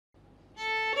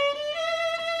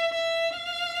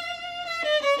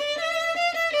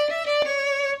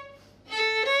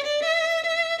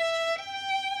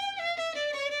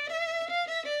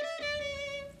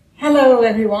Hello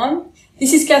everyone,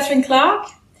 this is Clarke.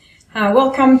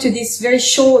 Welcome to this very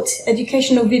short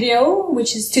educational video,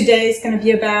 which is today is going to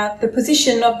be about the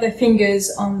position of the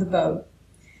fingers on the bow.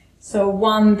 So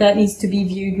one that needs to be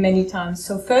viewed many times.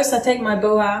 So first I take my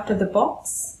bow out of the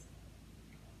box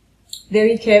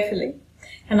very carefully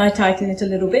and I tighten it a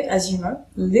little bit, as you know,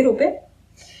 a little bit.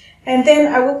 And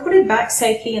then I will put it back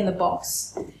safely in the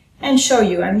box and show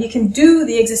you, and you can do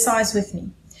the exercise with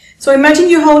me. So imagine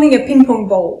you're holding a ping pong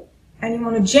ball and you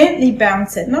want to gently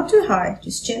bounce it, not too high,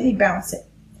 just gently bounce it.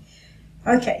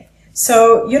 Okay,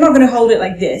 so you're not going to hold it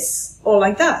like this or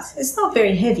like that. It's not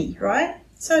very heavy, right?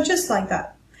 So just like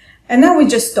that. And now we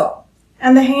just stop.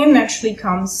 And the hand naturally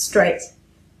comes straight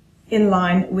in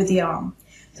line with the arm.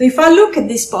 So if I look at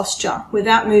this posture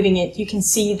without moving it, you can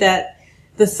see that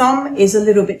the thumb is a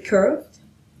little bit curved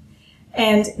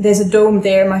and there's a dome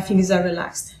there, my fingers are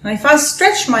relaxed. Now if I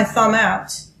stretch my thumb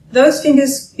out, those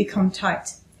fingers become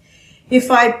tight. If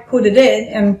I put it in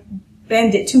and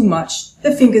bend it too much,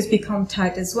 the fingers become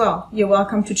tight as well. You're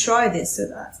welcome to try this.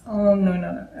 Oh,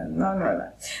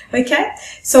 no. Okay?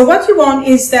 So what you want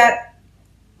is that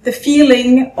the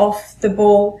feeling of the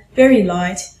ball very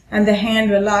light and the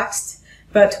hand relaxed,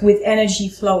 but with energy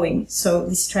flowing. So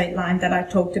the straight line that I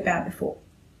talked about before.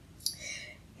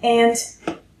 And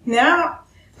now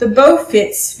the bow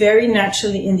fits very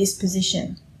naturally in this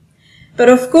position. But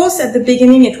of course, at the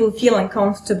beginning, it will feel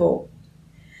uncomfortable.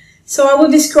 So I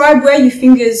will describe where your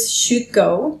fingers should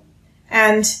go,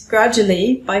 and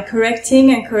gradually, by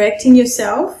correcting and correcting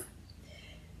yourself,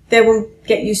 they will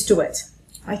get used to it.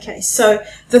 Okay, so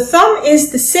the thumb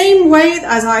is the same way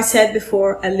as I said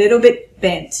before, a little bit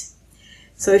bent.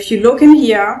 So if you look in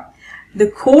here, the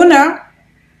corner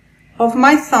of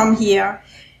my thumb here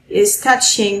is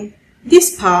touching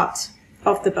this part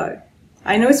of the bow.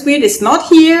 I know it's weird, it's not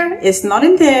here, it's not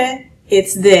in there.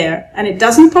 It's there, and it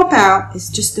doesn't pop out, it's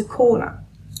just the corner.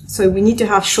 So we need to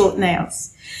have short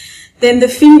nails. Then the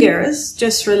fingers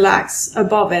just relax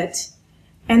above it,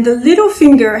 and the little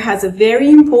finger has a very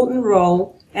important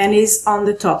role and is on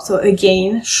the top. So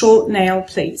again, short nail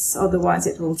please, otherwise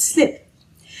it will slip.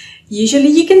 Usually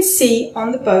you can see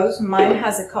on the bows, mine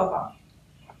has a cover,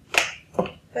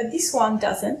 but this one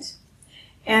doesn't.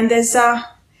 And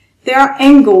there are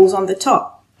angles on the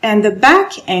top, and the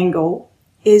back angle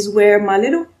is where my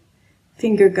little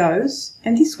finger goes,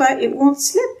 and this way it won't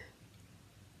slip.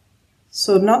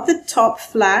 So not the top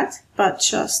flat, but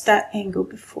just that angle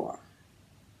before.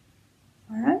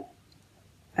 Alright?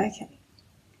 Okay.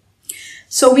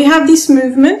 So we have this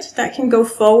movement that can go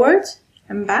forward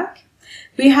and back.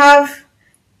 We have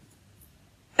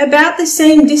about the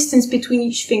same distance between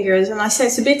each fingers, and I say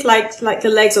it's a bit like the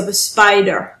legs of a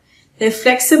spider. They're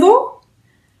flexible,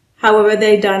 however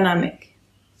they're dynamic.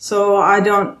 So I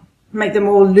don't make them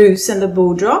all loose and the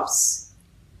bow drops,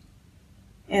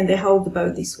 and they hold the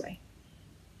bow this way.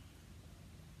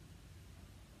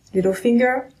 Little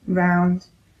finger round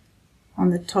on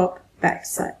the top back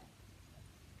side.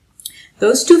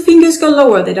 Those two fingers go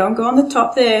lower, they don't go on the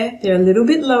top there, they're a little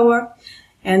bit lower,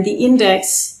 and the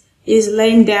index is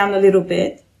laying down a little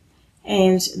bit,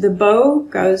 and the bow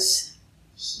goes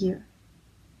here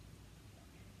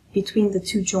between the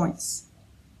two joints.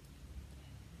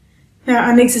 Now,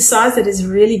 an exercise that is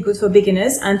really good for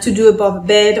beginners and to do above a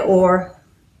bed or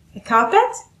a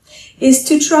carpet is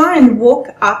to try and walk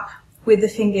up with the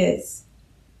fingers.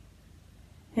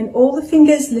 And all the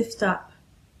fingers lift up.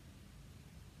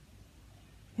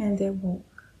 And they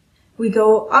walk. We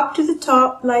go up to the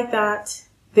top like that,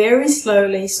 very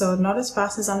slowly, so not as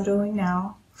fast as I'm doing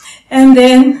now. And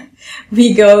then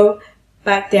we go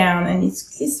back down, and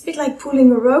it's a bit like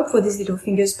pulling a rope for these little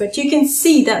fingers, but you can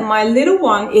see that my little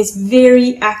one is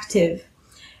very active.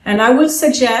 And I will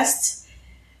suggest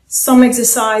some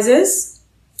exercises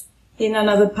in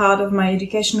another part of my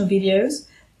educational videos,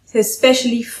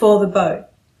 especially for the bow,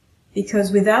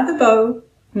 because without the bow,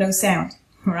 no sound.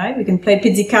 All right, we can play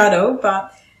pizzicato,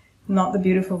 but not the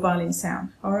beautiful violin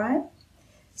sound. All right,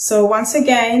 so once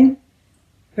again,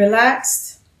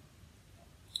 relaxed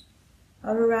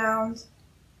all around,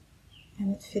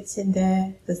 and it fits in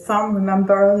there. The thumb,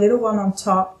 remember, a little one on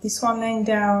top, this one laying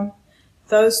down,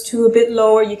 those two a bit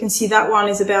lower. You can see that one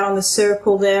is about on the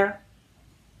circle there,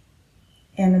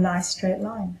 and a nice straight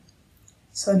line.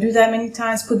 So do that many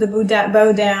times. Put the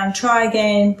bow down, try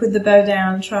again, put the bow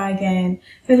down, try again,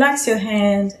 relax your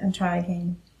hand and try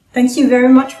again. Thank you very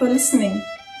much for listening.